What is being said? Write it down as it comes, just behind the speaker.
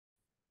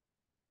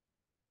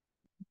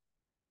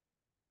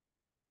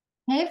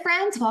Hey,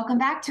 friends, welcome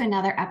back to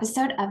another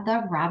episode of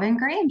The Robin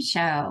Graham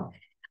Show.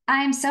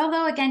 I'm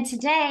solo again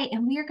today,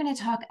 and we are going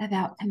to talk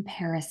about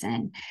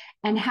comparison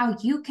and how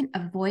you can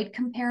avoid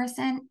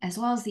comparison, as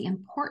well as the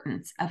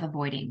importance of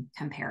avoiding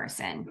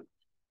comparison.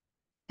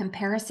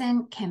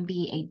 Comparison can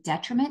be a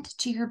detriment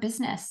to your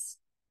business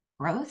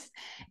growth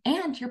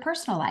and your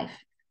personal life.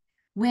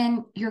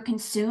 When you're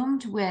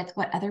consumed with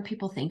what other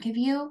people think of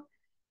you,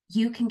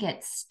 you can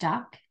get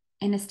stuck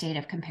in a state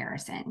of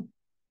comparison.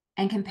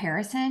 And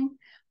comparison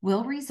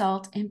will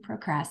result in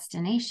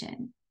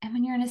procrastination. And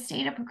when you're in a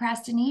state of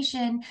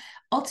procrastination,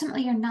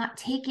 ultimately you're not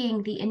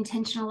taking the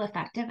intentional,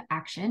 effective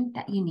action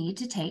that you need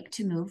to take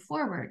to move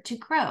forward, to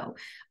grow,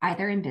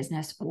 either in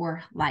business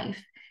or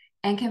life.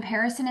 And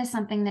comparison is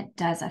something that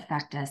does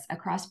affect us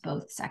across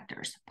both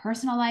sectors,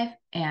 personal life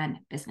and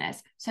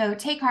business. So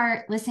take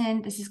heart,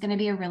 listen, this is going to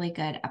be a really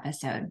good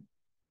episode.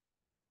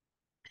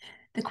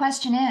 The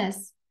question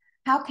is,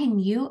 how can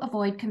you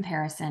avoid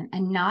comparison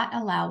and not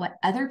allow what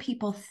other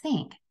people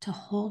think to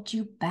hold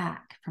you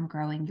back from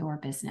growing your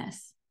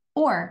business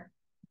or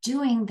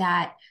doing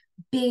that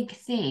big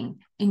thing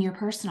in your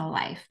personal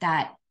life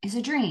that is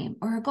a dream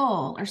or a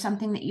goal or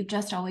something that you've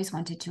just always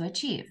wanted to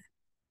achieve?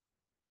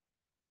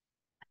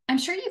 I'm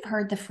sure you've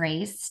heard the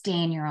phrase,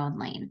 stay in your own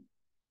lane.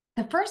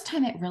 The first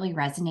time it really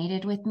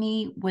resonated with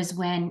me was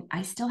when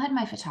I still had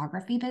my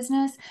photography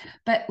business,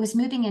 but was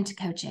moving into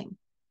coaching.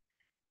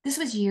 This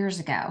was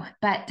years ago,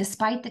 but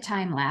despite the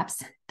time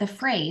lapse, the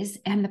phrase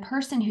and the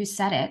person who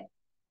said it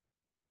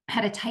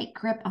had a tight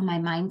grip on my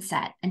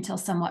mindset until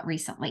somewhat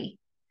recently.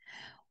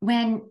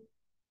 When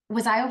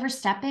was I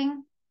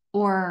overstepping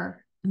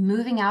or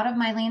moving out of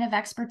my lane of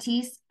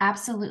expertise?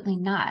 Absolutely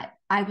not.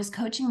 I was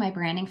coaching my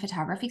branding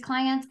photography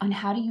clients on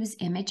how to use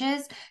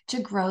images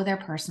to grow their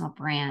personal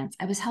brands.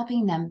 I was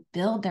helping them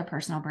build their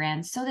personal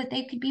brands so that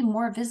they could be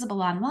more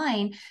visible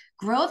online,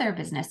 grow their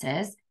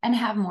businesses, and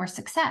have more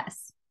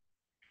success.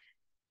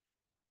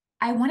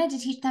 I wanted to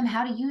teach them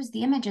how to use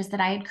the images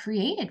that I had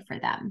created for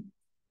them.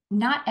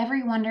 Not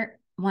everyone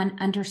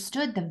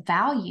understood the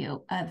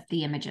value of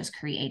the images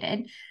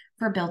created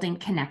for building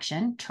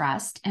connection,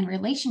 trust, and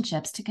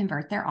relationships to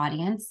convert their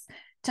audience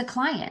to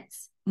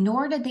clients,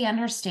 nor did they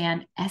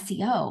understand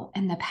SEO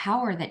and the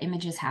power that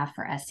images have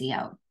for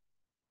SEO.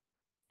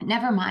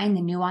 Never mind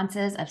the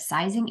nuances of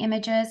sizing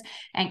images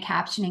and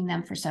captioning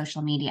them for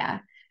social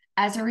media.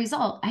 As a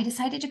result, I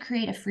decided to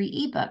create a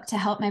free ebook to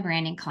help my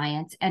branding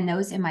clients and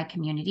those in my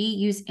community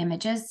use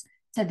images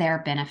to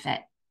their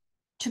benefit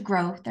to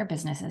grow their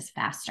businesses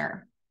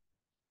faster.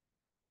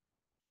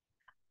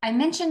 I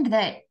mentioned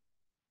that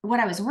what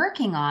I was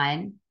working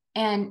on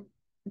and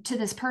to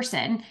this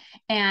person,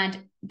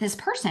 and this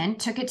person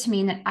took it to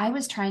mean that I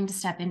was trying to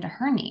step into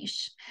her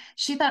niche.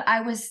 She thought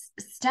I was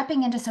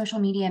stepping into social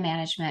media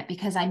management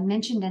because I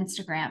mentioned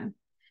Instagram.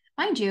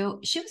 Mind you,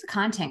 she was a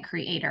content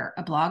creator,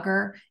 a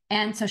blogger,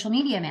 and social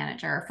media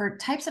manager for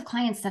types of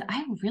clients that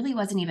I really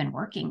wasn't even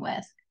working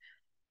with.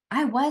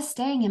 I was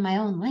staying in my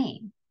own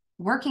lane,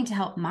 working to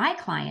help my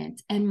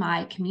clients and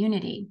my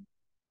community.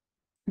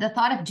 The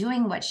thought of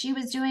doing what she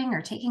was doing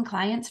or taking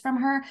clients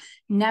from her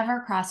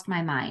never crossed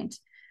my mind.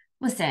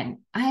 Listen,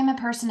 I am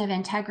a person of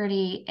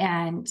integrity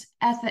and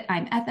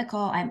I'm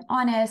ethical, I'm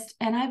honest,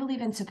 and I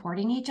believe in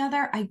supporting each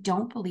other. I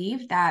don't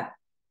believe that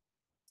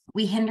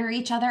we hinder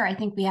each other. I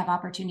think we have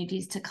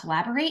opportunities to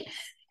collaborate.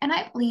 And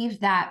I believe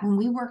that when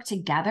we work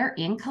together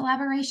in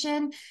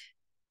collaboration,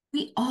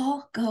 we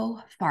all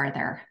go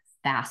farther,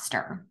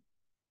 faster.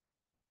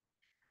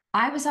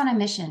 I was on a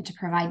mission to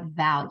provide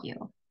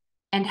value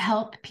and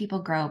help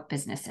people grow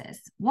businesses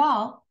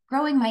while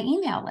growing my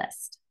email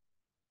list.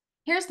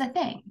 Here's the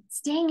thing,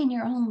 staying in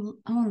your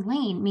own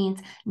lane means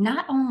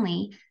not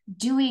only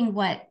doing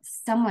what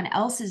someone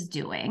else is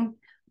doing,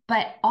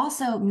 but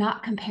also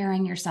not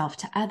comparing yourself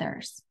to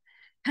others.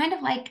 Kind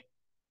of like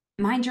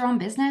mind your own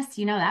business,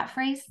 you know that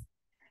phrase?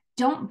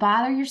 Don't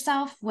bother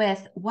yourself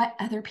with what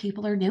other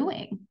people are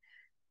doing.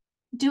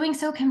 Doing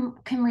so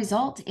can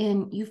result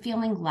in you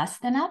feeling less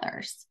than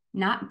others,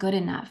 not good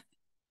enough,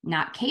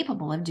 not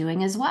capable of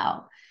doing as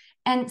well,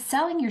 and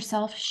selling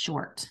yourself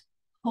short,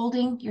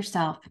 holding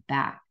yourself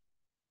back.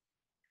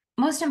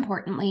 Most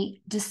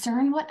importantly,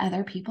 discern what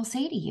other people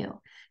say to you.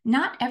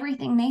 Not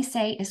everything they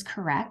say is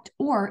correct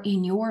or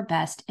in your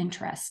best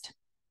interest.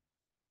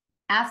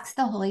 Ask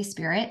the Holy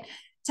Spirit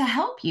to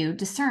help you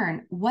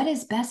discern what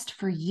is best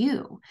for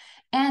you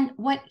and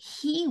what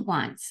He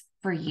wants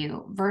for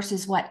you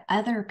versus what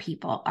other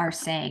people are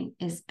saying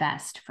is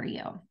best for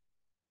you.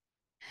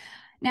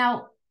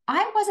 Now,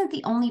 I wasn't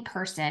the only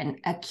person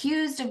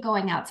accused of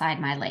going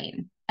outside my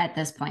lane at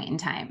this point in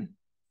time.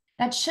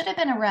 That should have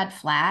been a red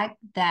flag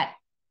that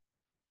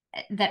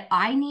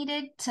I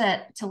needed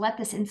to let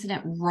this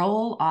incident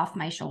roll off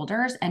my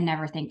shoulders and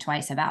never think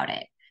twice about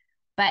it.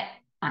 But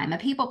I'm a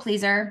people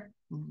pleaser.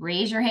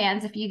 Raise your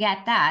hands if you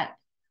get that.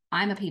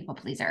 I'm a people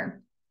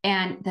pleaser.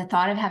 And the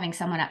thought of having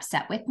someone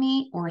upset with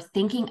me or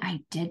thinking I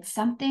did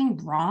something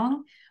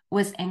wrong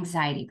was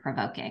anxiety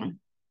provoking.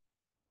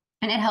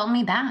 And it held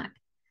me back.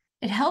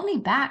 It held me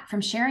back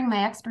from sharing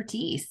my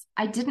expertise.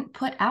 I didn't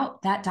put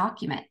out that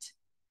document.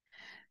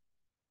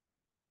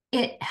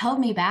 It held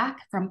me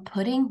back from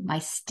putting my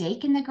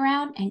stake in the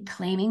ground and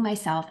claiming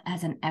myself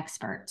as an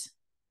expert.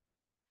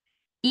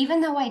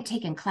 Even though I'd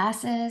taken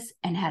classes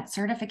and had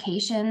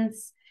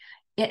certifications,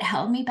 it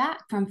held me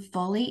back from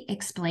fully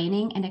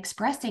explaining and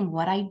expressing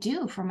what I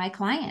do for my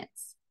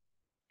clients.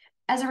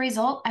 As a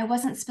result, I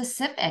wasn't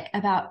specific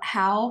about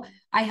how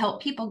I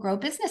help people grow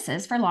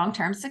businesses for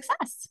long-term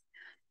success,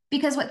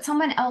 because what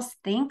someone else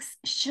thinks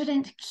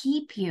shouldn't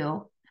keep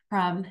you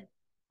from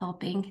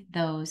helping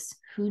those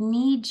who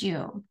need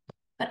you.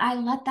 But I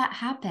let that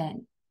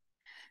happen.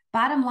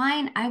 Bottom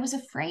line, I was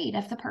afraid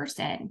of the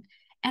person,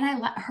 and I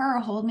let her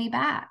hold me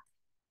back.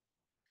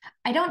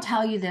 I don't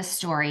tell you this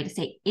story to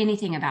say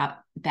anything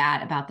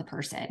bad about the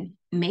person.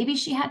 Maybe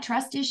she had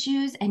trust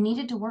issues and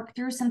needed to work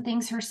through some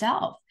things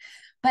herself.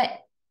 But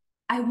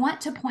I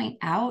want to point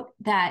out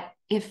that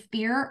if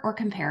fear or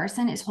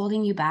comparison is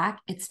holding you back,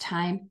 it's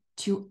time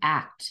to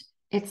act.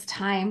 It's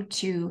time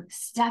to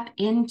step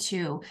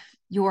into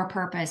your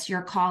purpose,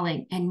 your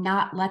calling, and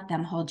not let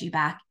them hold you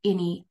back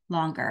any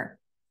longer.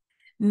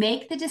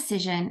 Make the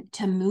decision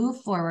to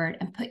move forward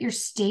and put your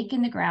stake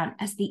in the ground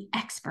as the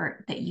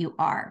expert that you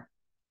are.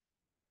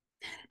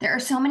 There are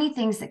so many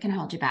things that can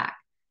hold you back.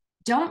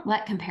 Don't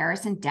let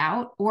comparison,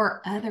 doubt,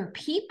 or other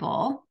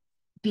people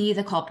be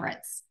the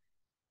culprits.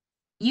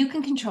 You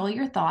can control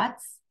your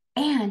thoughts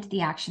and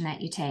the action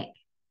that you take.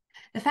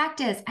 The fact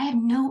is, I have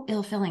no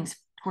ill feelings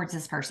towards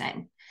this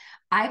person.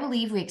 I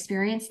believe we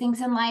experience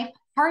things in life,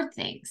 hard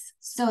things,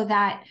 so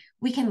that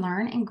we can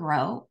learn and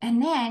grow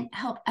and then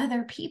help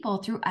other people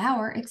through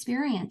our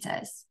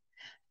experiences.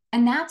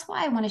 And that's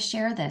why I want to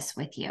share this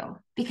with you,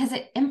 because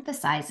it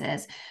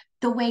emphasizes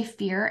the way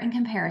fear and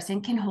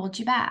comparison can hold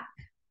you back.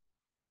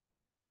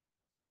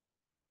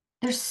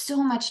 There's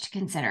so much to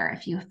consider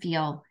if you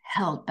feel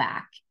held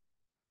back,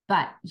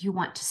 but you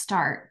want to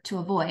start to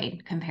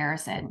avoid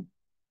comparison.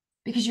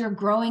 Because you're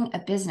growing a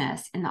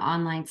business in the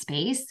online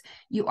space,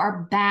 you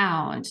are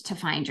bound to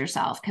find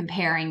yourself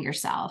comparing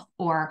yourself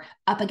or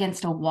up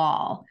against a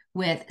wall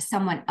with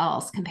someone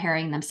else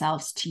comparing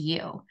themselves to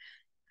you,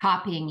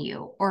 copying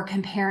you, or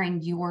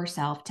comparing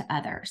yourself to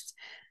others.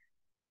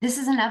 This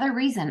is another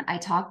reason I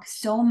talk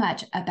so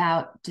much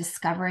about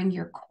discovering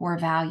your core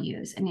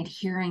values and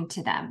adhering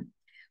to them.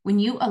 When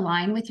you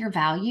align with your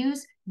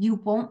values, you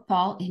won't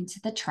fall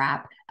into the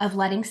trap of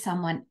letting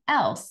someone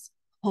else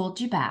hold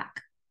you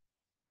back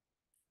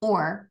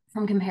or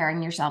from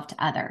comparing yourself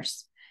to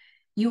others.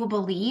 You will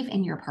believe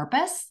in your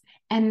purpose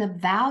and the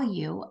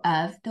value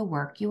of the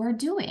work you are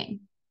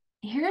doing.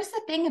 Here's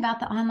the thing about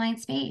the online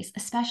space,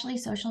 especially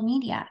social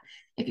media.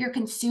 If you're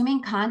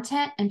consuming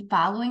content and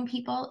following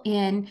people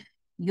in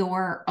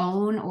your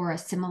own or a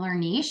similar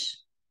niche,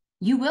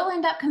 you will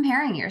end up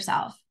comparing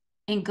yourself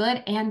in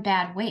good and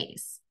bad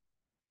ways.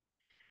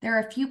 There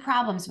are a few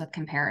problems with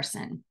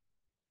comparison.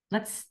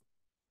 Let's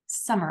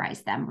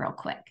summarize them real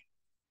quick.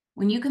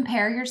 When you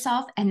compare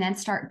yourself and then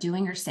start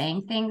doing or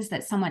saying things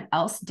that someone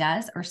else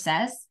does or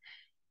says,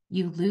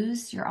 you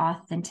lose your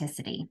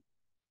authenticity.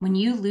 When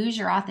you lose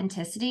your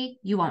authenticity,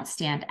 you won't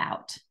stand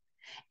out.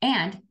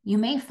 And you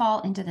may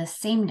fall into the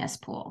sameness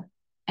pool,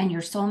 and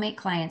your soulmate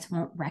clients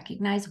won't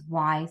recognize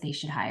why they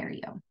should hire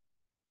you.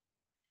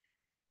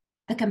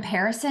 The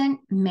comparison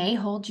may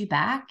hold you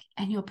back,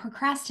 and you'll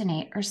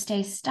procrastinate or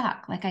stay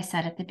stuck, like I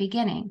said at the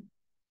beginning.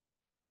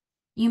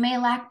 You may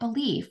lack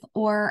belief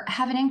or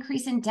have an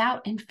increase in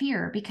doubt and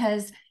fear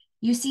because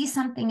you see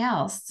something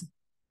else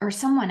or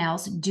someone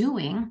else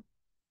doing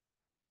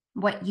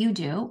what you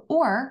do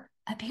or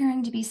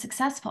appearing to be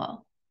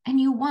successful, and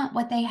you want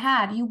what they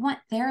have. You want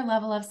their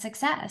level of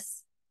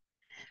success.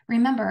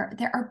 Remember,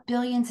 there are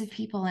billions of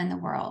people in the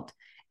world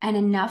and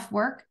enough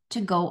work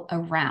to go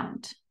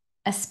around,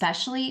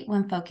 especially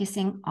when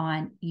focusing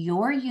on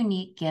your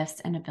unique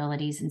gifts and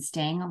abilities and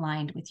staying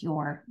aligned with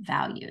your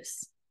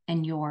values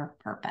and your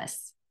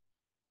purpose.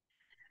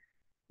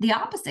 The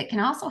opposite can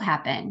also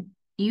happen.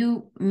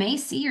 You may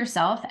see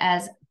yourself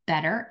as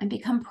better and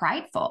become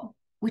prideful,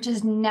 which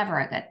is never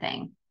a good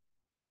thing.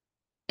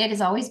 It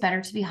is always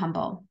better to be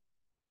humble.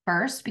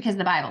 First, because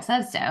the Bible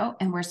says so,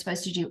 and we're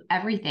supposed to do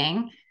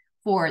everything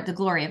for the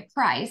glory of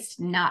Christ,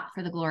 not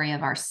for the glory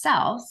of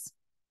ourselves.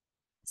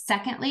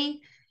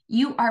 Secondly,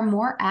 you are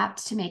more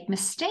apt to make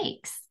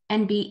mistakes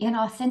and be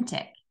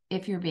inauthentic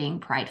if you're being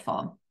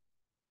prideful.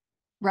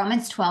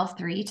 Romans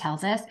 12:3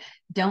 tells us,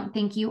 don't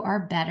think you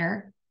are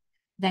better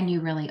than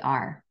you really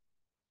are.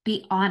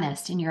 Be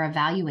honest in your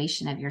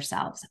evaluation of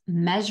yourselves,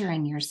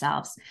 measuring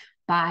yourselves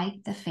by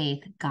the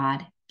faith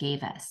God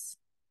gave us.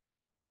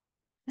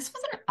 This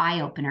was an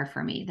eye-opener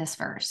for me, this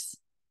verse.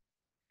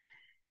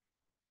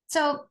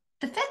 So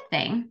the fifth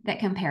thing that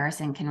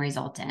comparison can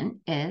result in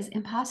is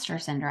imposter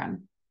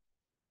syndrome.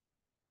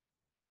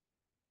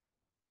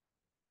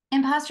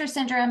 Imposter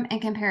syndrome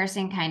and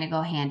comparison kind of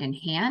go hand in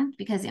hand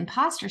because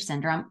imposter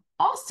syndrome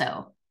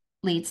also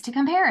leads to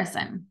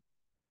comparison.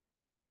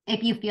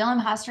 If you feel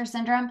imposter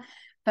syndrome,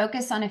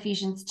 focus on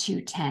Ephesians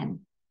 2:10.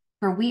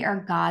 For we are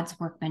God's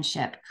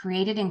workmanship,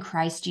 created in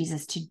Christ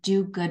Jesus to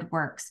do good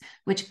works,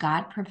 which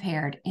God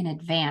prepared in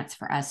advance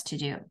for us to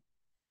do.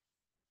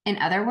 In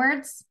other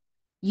words,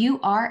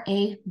 you are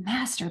a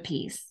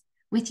masterpiece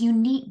with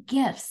unique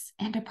gifts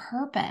and a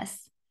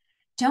purpose.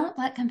 Don't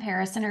let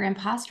comparison or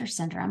imposter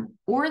syndrome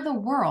or the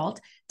world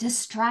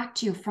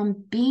distract you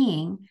from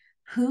being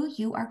who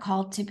you are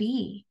called to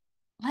be.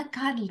 Let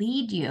God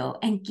lead you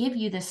and give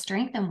you the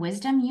strength and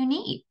wisdom you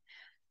need.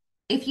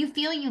 If you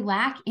feel you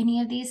lack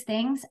any of these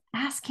things,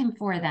 ask Him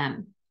for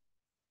them.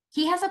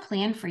 He has a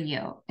plan for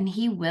you and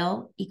He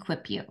will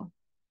equip you.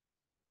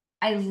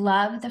 I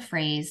love the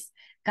phrase,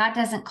 God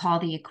doesn't call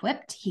the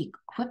equipped, He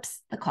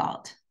equips the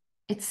called.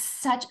 It's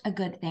such a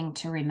good thing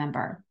to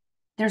remember.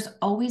 There's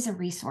always a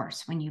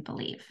resource when you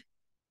believe.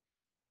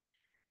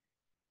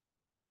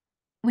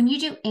 When you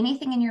do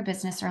anything in your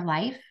business or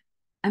life,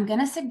 I'm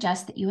going to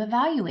suggest that you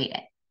evaluate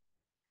it,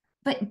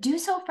 but do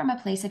so from a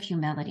place of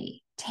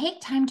humility.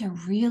 Take time to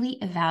really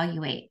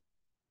evaluate,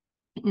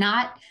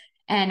 not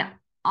an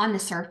on the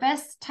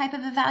surface type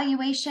of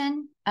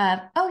evaluation of,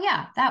 oh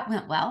yeah, that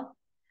went well.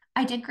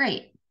 I did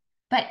great.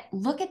 But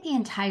look at the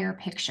entire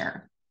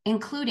picture,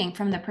 including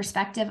from the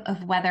perspective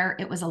of whether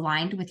it was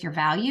aligned with your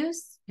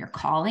values, your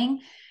calling,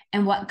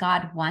 and what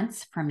God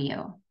wants from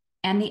you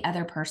and the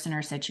other person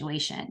or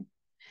situation.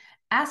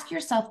 Ask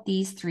yourself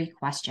these 3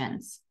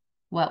 questions.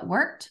 What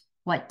worked?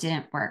 What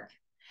didn't work?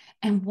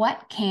 And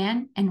what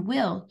can and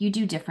will you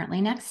do differently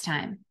next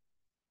time?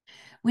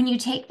 When you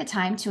take the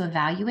time to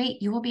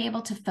evaluate, you will be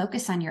able to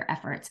focus on your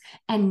efforts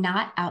and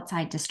not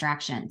outside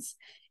distractions.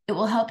 It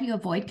will help you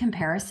avoid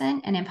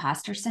comparison and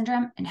imposter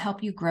syndrome and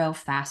help you grow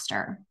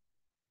faster.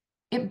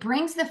 It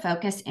brings the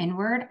focus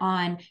inward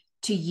on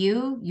to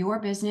you, your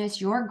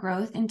business, your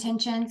growth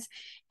intentions,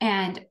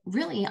 and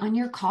really on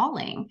your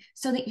calling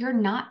so that you're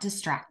not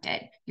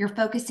distracted. You're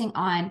focusing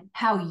on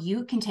how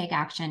you can take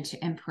action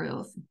to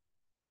improve.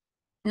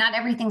 Not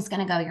everything's going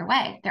to go your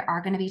way. There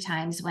are going to be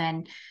times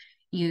when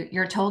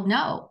you're told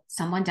no,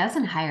 someone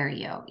doesn't hire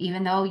you,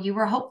 even though you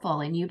were hopeful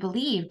and you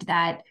believed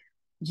that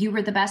you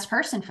were the best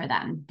person for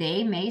them.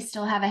 They may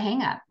still have a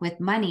hang up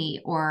with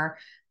money or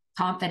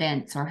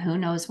confidence or who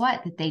knows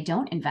what, that they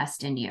don't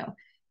invest in you.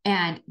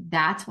 And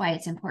that's why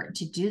it's important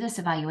to do this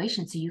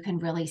evaluation so you can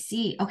really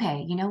see,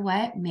 okay, you know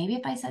what? Maybe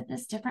if I said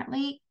this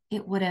differently,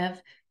 it would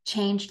have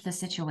changed the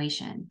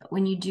situation. But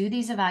when you do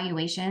these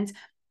evaluations,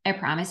 I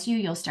promise you,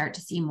 you'll start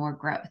to see more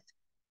growth.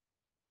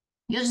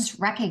 You'll just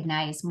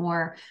recognize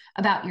more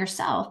about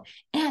yourself,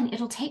 and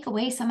it'll take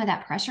away some of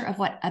that pressure of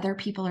what other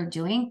people are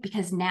doing,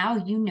 because now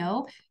you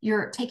know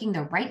you're taking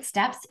the right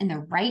steps and the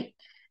right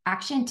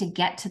action to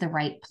get to the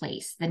right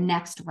place, the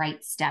next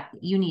right step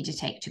that you need to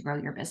take to grow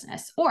your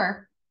business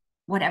or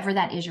whatever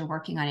that is you're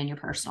working on in your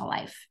personal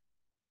life.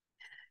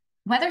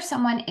 Whether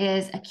someone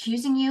is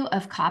accusing you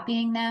of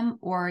copying them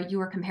or you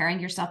are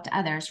comparing yourself to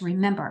others,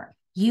 remember,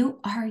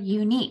 you are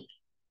unique.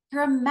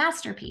 You're a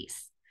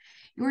masterpiece.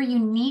 Your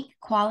unique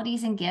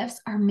qualities and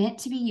gifts are meant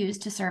to be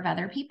used to serve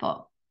other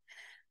people.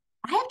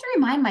 I have to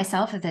remind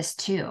myself of this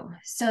too,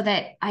 so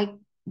that I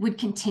would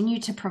continue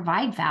to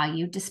provide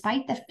value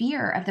despite the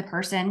fear of the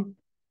person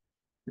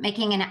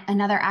making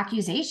another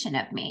accusation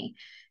of me.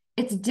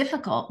 It's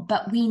difficult,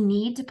 but we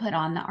need to put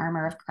on the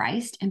armor of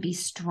Christ and be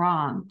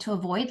strong to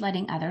avoid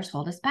letting others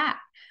hold us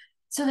back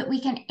so that we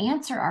can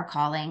answer our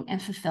calling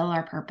and fulfill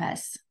our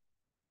purpose.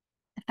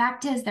 The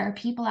fact is, there are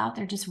people out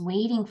there just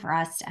waiting for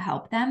us to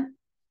help them,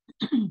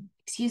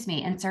 excuse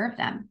me, and serve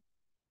them.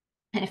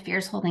 And if fear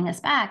is holding us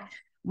back,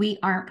 we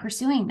aren't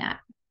pursuing that.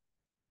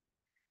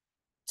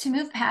 To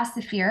move past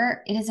the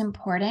fear, it is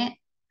important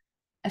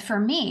for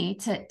me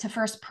to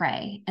first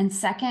pray, and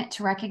second,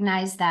 to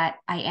recognize that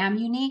I am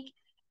unique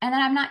and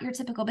that I'm not your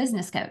typical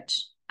business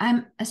coach.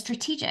 I'm a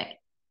strategic.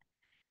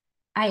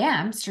 I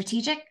am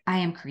strategic, I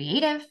am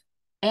creative,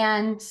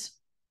 and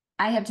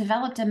I have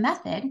developed a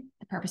method,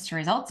 the Purpose to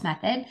Results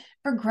method,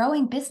 for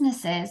growing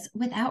businesses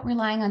without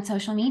relying on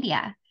social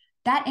media.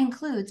 That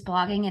includes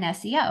blogging and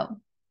SEO.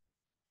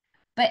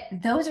 But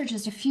those are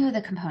just a few of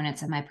the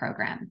components of my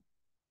program.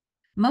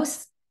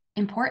 Most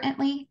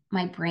importantly,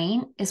 my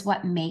brain is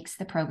what makes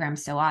the program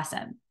so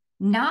awesome.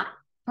 Not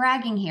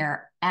bragging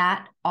here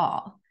at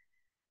all.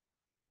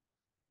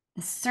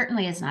 This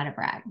certainly is not a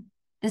brag.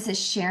 This is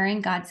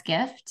sharing God's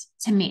gift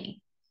to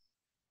me.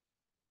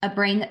 A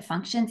brain that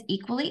functions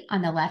equally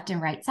on the left and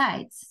right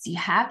sides. So you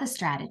have the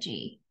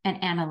strategy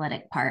and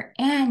analytic part,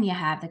 and you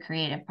have the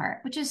creative part,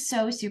 which is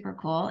so super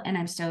cool. And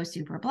I'm so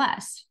super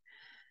blessed.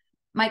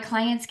 My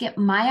clients get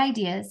my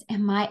ideas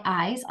and my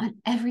eyes on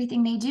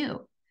everything they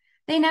do.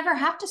 They never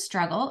have to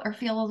struggle or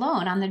feel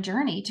alone on the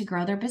journey to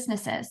grow their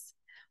businesses.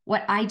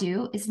 What I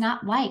do is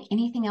not like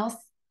anything else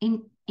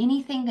in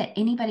anything that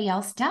anybody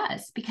else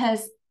does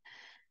because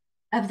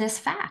of this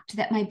fact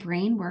that my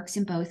brain works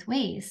in both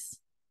ways.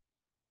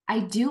 I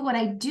do what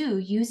I do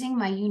using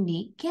my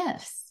unique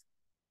gifts,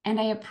 and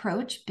I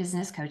approach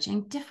business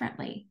coaching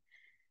differently.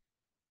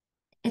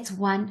 It's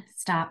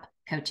one-stop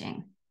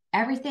coaching,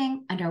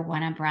 everything under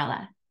one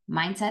umbrella: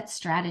 mindset,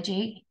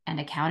 strategy,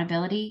 and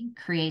accountability,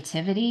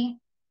 creativity.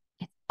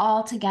 It's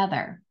all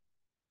together.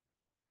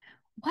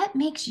 What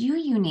makes you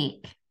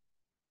unique?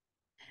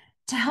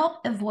 To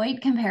help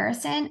avoid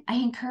comparison, I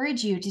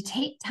encourage you to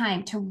take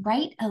time to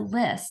write a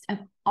list of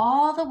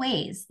all the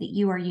ways that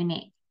you are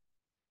unique.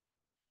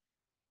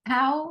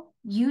 How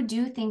you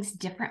do things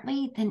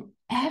differently than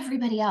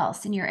everybody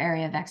else in your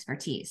area of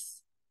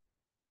expertise.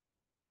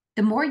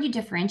 The more you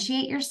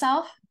differentiate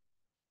yourself,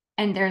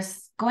 and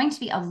there's going to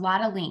be a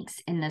lot of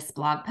links in this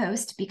blog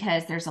post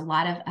because there's a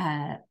lot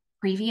of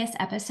previous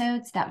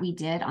episodes that we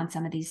did on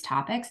some of these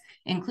topics,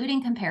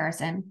 including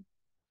comparison,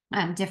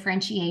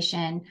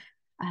 differentiation,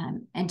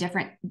 and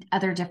different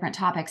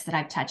topics that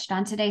I've touched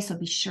on today. So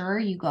be sure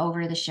you go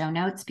over to the show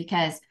notes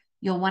because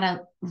you'll want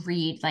to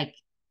read like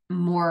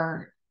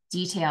more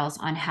details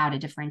on how to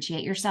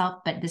differentiate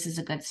yourself, but this is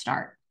a good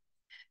start.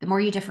 The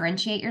more you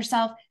differentiate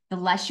yourself, the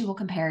less you will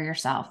compare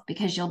yourself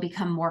because you'll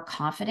become more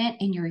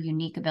confident in your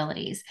unique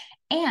abilities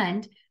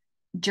and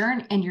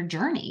your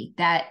journey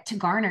that to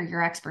garner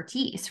your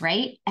expertise,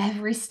 right?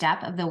 Every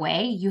step of the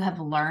way you have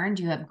learned,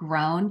 you have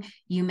grown,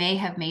 you may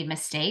have made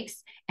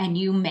mistakes, and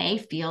you may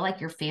feel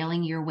like you're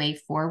failing your way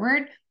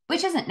forward,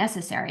 which isn't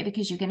necessary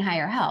because you can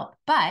hire help.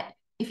 But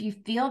if you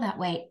feel that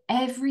way,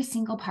 every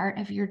single part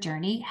of your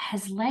journey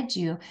has led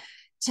you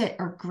to,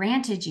 or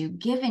granted you,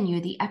 given you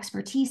the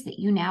expertise that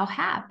you now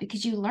have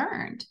because you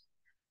learned.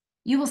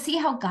 You will see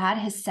how God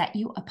has set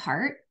you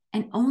apart,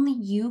 and only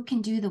you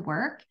can do the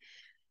work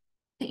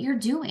that you're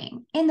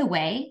doing in the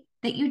way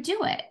that you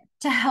do it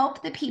to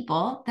help the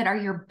people that are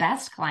your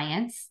best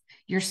clients,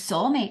 your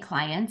soulmate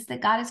clients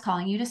that God is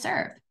calling you to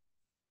serve.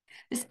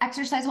 This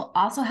exercise will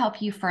also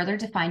help you further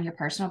define your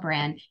personal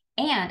brand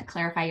and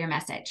clarify your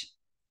message.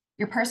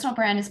 Your personal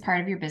brand is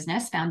part of your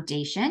business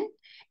foundation,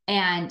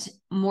 and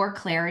more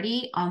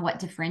clarity on what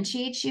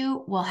differentiates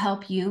you will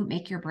help you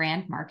make your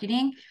brand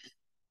marketing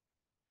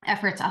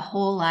efforts a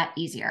whole lot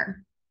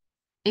easier.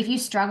 If you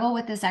struggle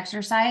with this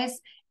exercise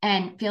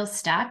and feel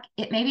stuck,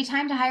 it may be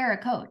time to hire a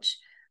coach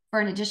for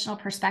an additional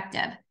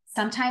perspective.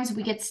 Sometimes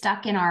we get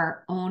stuck in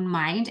our own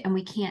mind and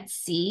we can't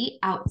see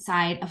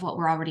outside of what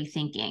we're already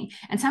thinking.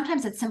 And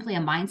sometimes it's simply a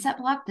mindset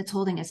block that's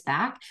holding us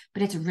back,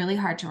 but it's really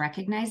hard to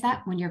recognize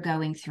that when you're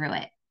going through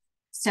it.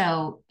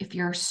 So if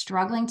you're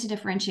struggling to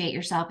differentiate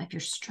yourself, if you're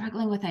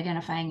struggling with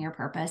identifying your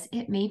purpose,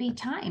 it may be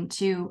time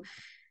to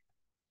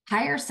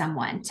hire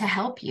someone to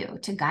help you,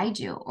 to guide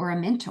you, or a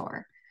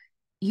mentor.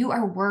 You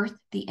are worth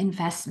the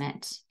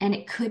investment, and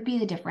it could be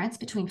the difference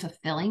between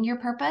fulfilling your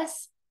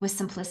purpose with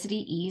simplicity,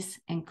 ease,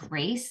 and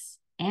grace,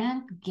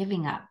 and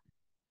giving up.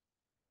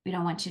 We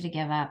don't want you to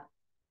give up.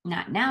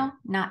 Not now,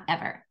 not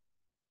ever.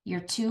 You're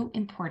too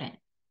important.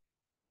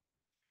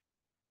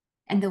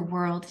 And the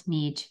world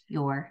needs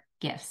your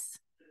gifts.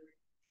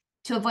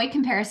 To avoid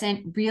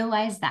comparison,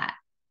 realize that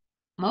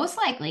most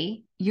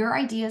likely your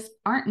ideas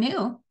aren't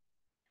new,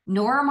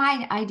 nor are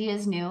my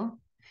ideas new.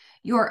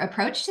 Your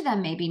approach to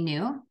them may be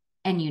new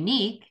and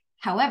unique.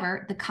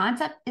 However, the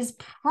concept is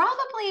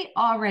probably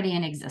already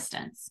in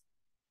existence.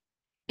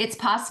 It's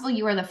possible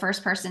you are the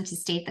first person to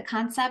state the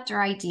concept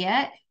or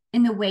idea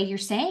in the way you're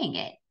saying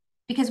it,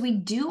 because we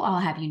do all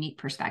have unique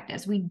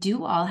perspectives. We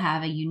do all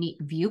have a unique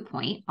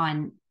viewpoint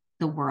on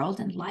the world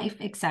and life,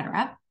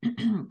 etc.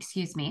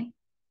 Excuse me.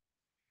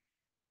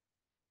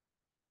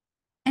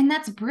 And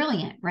that's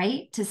brilliant,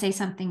 right? To say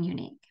something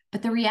unique.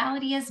 But the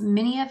reality is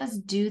many of us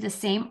do the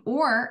same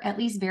or at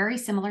least very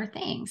similar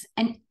things.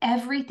 And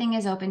everything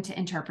is open to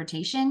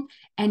interpretation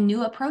and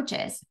new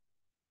approaches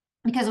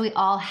because we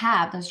all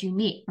have those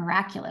unique,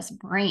 miraculous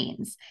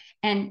brains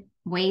and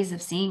ways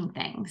of seeing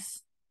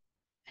things.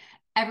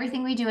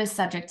 Everything we do is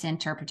subject to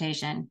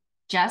interpretation,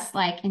 just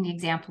like in the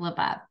example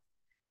above.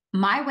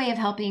 My way of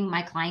helping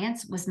my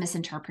clients was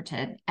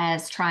misinterpreted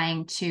as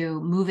trying to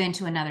move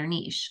into another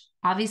niche.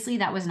 Obviously,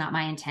 that was not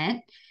my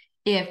intent.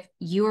 If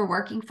you are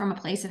working from a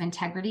place of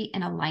integrity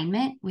and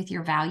alignment with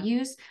your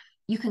values,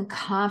 you can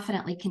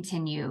confidently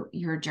continue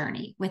your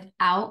journey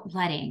without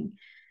letting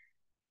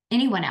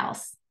anyone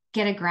else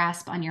get a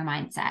grasp on your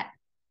mindset,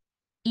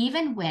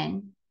 even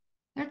when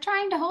they're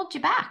trying to hold you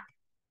back.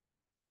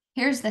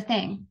 Here's the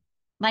thing.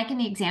 Like in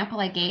the example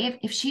I gave,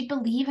 if she had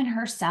believed in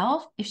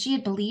herself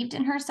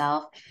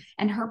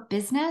and her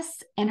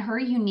business and her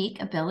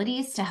unique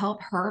abilities to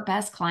help her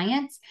best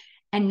clients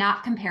and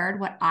not compared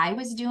what I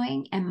was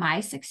doing and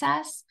my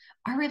success,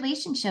 our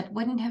relationship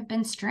wouldn't have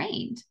been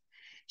strained.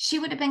 She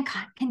would have been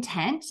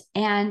content,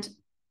 and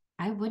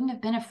I wouldn't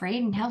have been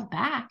afraid and held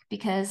back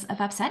because of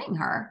upsetting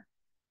her.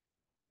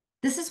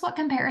 This is what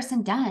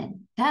comparison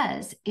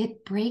does.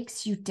 It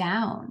breaks you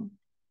down.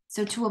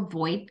 So to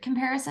avoid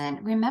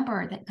comparison,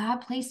 remember that God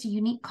placed a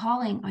unique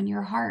calling on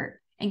your heart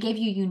and gave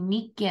you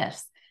unique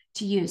gifts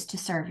to use to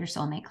serve your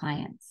soulmate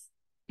clients.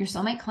 Your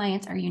soulmate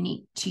clients are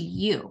unique to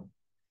you.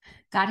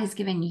 God has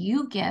given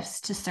you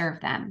gifts to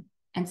serve them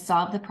and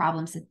solve the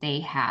problems that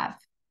they have,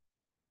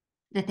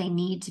 that they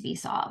need to be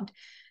solved,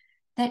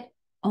 that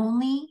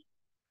only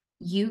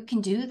you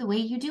can do the way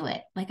you do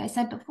it. Like I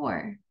said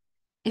before,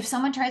 if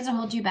someone tries to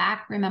hold you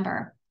back,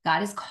 remember, God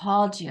has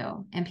called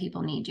you and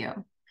people need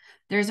you.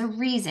 There's a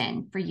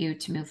reason for you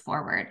to move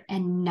forward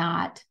and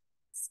not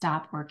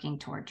stop working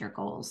toward your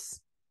goals.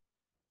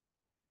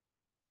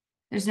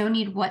 There's no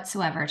need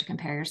whatsoever to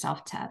compare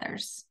yourself to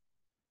others,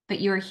 but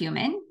you're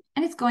human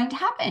and it's going to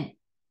happen.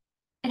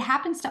 It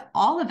happens to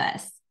all of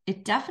us.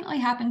 It definitely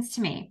happens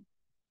to me.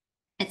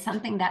 It's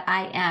something that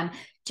I am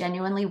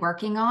genuinely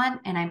working on,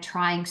 and I'm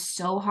trying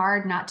so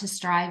hard not to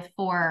strive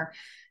for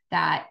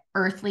that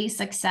earthly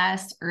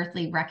success,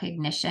 earthly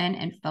recognition,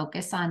 and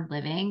focus on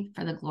living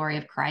for the glory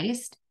of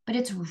Christ. But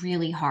it's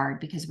really hard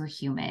because we're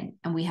human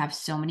and we have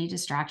so many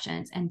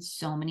distractions and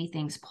so many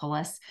things pull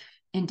us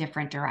in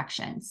different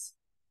directions.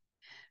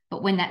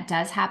 But when that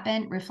does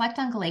happen, reflect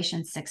on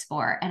Galatians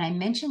 6:4. And I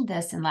mentioned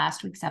this in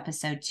last week's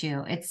episode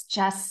too. It's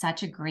just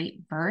such a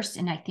great verse,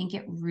 and I think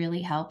it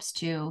really helps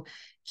to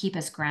keep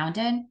us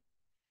grounded.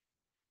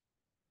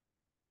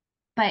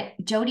 But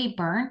Jody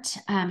Burnt,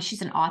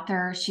 she's an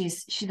author.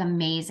 She's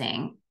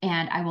amazing,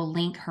 and I will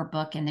link her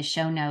book in the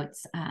show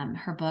notes.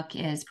 Her book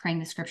is Praying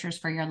the Scriptures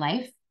for Your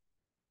Life.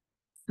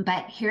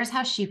 But here's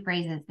how she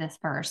phrases this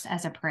verse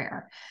as a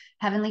prayer.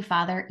 Heavenly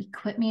Father,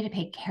 equip me to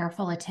pay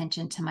careful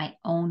attention to my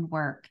own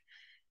work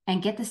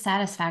and get the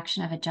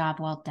satisfaction of a job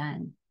well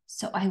done,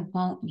 so I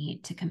won't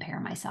need to compare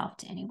myself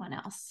to anyone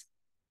else.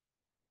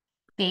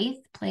 Faith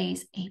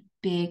plays a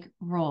big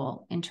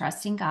role in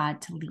trusting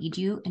God to lead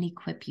you and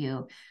equip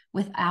you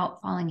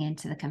without falling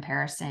into the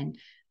comparison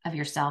of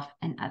yourself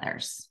and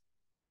others.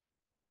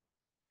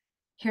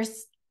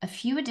 Here's a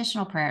few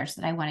additional prayers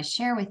that I want to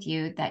share with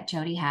you that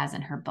Jody has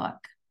in her book.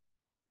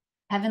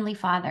 Heavenly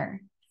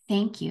Father,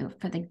 thank you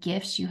for the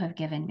gifts you have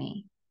given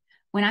me.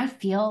 When I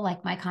feel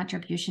like my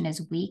contribution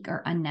is weak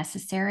or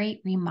unnecessary,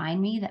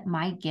 remind me that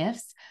my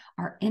gifts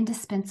are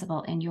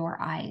indispensable in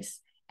your eyes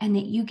and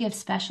that you give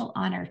special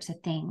honor to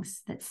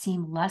things that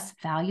seem less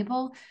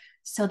valuable,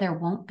 so there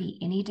won't be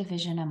any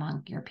division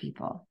among your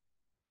people.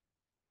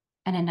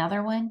 And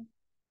another one,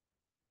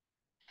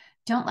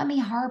 don't let me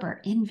harbor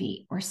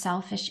envy or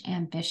selfish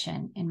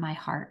ambition in my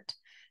heart,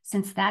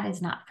 since that is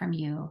not from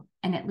you,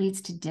 and it leads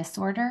to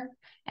disorder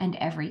and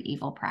every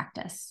evil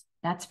practice.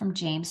 That's from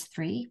James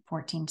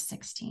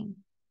 3:14-16.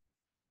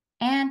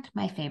 And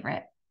my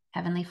favorite,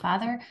 Heavenly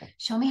Father,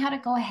 show me how to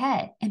go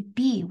ahead and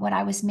be what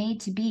I was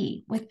made to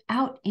be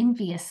without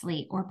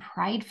enviously or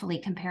pridefully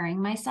comparing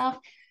myself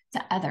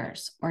to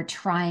others or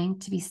trying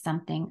to be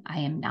something I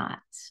am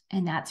not.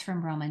 And that's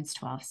from Romans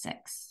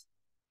 12:6.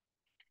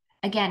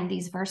 Again,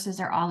 these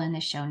verses are all in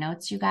the show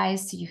notes, you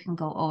guys, so you can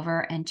go over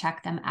and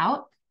check them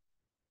out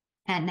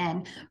and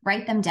then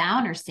write them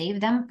down or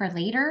save them for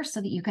later so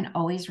that you can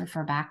always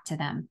refer back to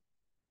them.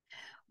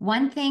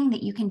 One thing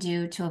that you can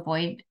do to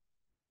avoid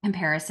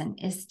comparison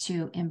is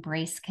to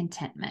embrace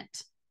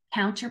contentment.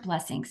 Count your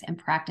blessings and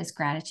practice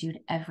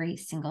gratitude every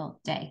single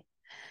day.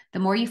 The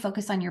more you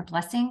focus on your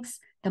blessings,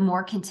 the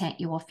more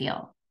content you will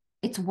feel.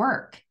 It's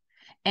work.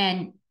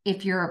 And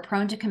if you're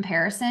prone to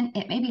comparison,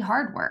 it may be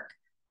hard work,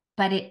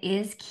 but it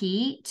is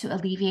key to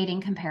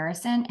alleviating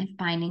comparison and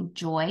finding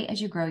joy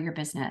as you grow your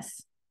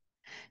business.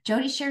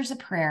 Jody shares a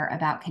prayer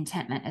about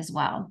contentment as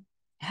well.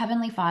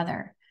 Heavenly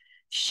Father,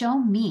 show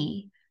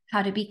me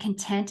how to be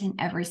content in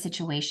every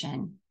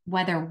situation,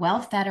 whether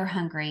well-fed or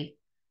hungry,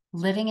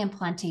 living in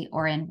plenty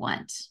or in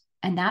want.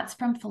 And that's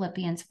from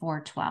Philippians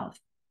 4:12.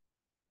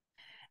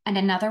 And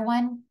another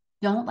one,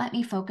 don't let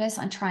me focus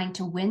on trying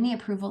to win the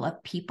approval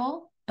of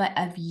people, but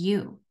of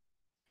you.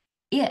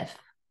 If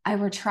I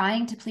were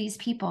trying to please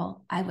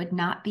people, I would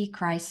not be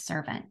Christ's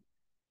servant.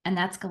 And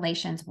that's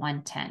Galatians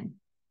 1:10.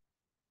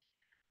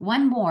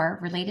 One more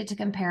related to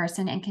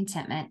comparison and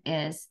contentment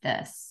is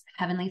this.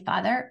 Heavenly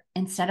Father,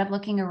 instead of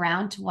looking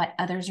around to what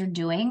others are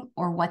doing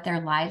or what their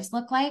lives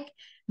look like,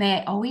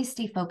 may I always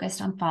stay focused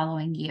on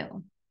following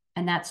you.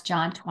 And that's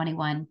John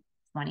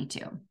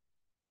 21:22.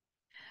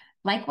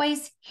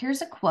 Likewise,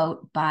 here's a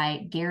quote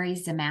by Gary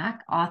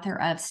Zimak, author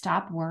of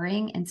Stop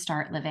Worrying and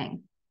Start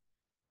Living,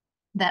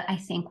 that I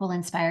think will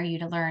inspire you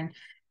to learn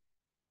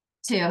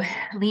to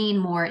lean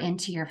more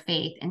into your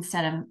faith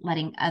instead of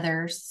letting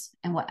others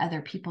and what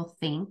other people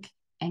think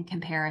and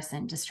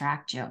comparison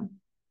distract you.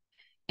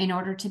 In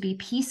order to be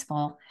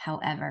peaceful,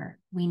 however,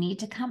 we need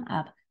to come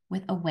up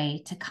with a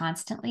way to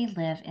constantly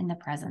live in the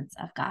presence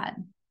of God.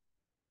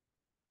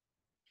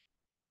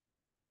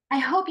 I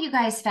hope you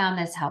guys found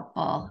this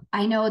helpful.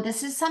 I know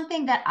this is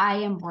something that I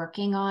am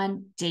working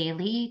on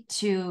daily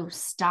to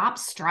stop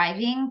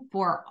striving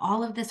for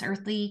all of this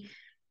earthly,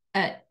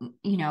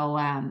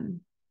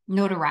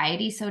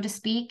 notoriety, so to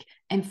speak,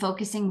 and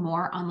focusing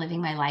more on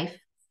living my life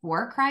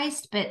for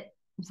Christ, but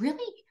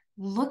really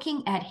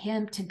looking at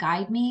Him to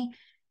guide me,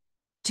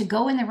 to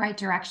go in the right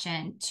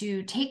direction,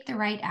 to take the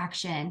right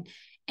action,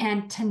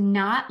 and to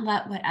not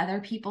let what other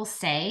people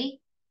say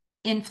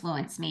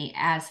influence me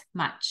as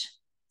much.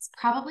 It's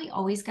probably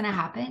always going to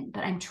happen,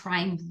 but I'm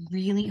trying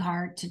really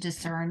hard to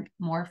discern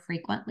more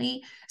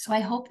frequently. So I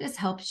hope this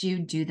helps you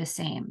do the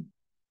same.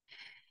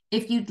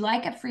 If you'd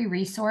like a free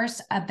resource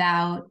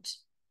about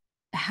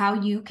how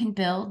you can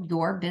build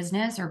your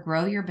business or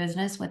grow your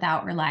business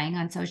without relying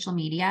on social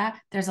media.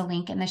 There's a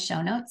link in the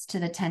show notes to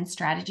the 10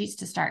 strategies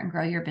to start and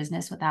grow your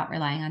business without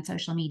relying on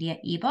social media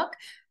ebook.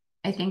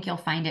 I think you'll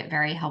find it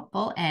very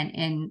helpful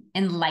and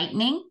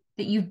enlightening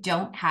that you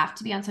don't have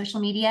to be on social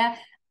media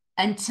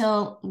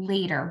until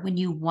later when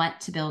you want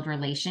to build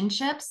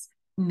relationships,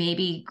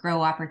 maybe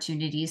grow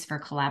opportunities for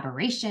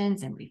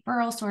collaborations and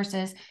referral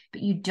sources,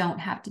 but you don't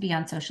have to be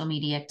on social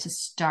media to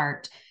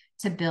start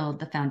to build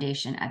the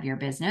foundation of your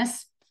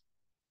business.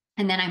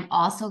 And then I'm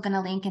also going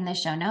to link in the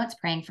show notes,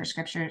 Praying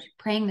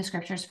the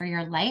Scriptures for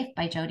Your Life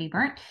by Jody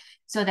Burnt,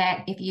 so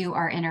that if you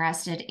are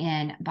interested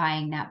in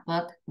buying that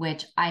book,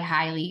 which I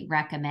highly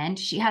recommend,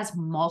 she has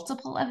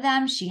multiple of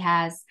them. She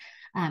has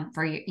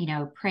for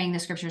praying the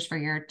scriptures for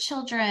your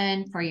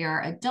children, for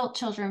your adult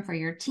children, for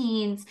your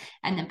teens,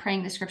 and then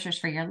praying the scriptures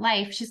for your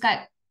life. She's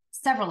got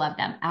several of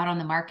them out on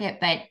the market,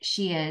 but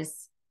she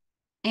is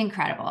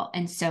incredible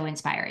and so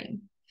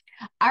inspiring.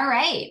 All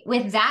right.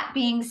 With that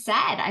being said,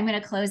 I'm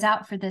going to close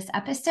out for this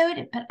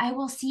episode, but I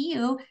will see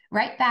you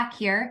right back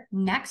here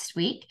next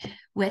week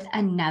with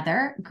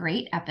another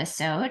great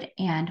episode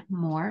and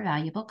more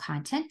valuable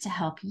content to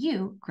help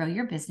you grow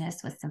your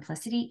business with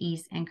simplicity,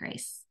 ease, and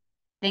grace.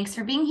 Thanks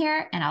for being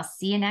here, and I'll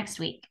see you next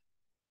week.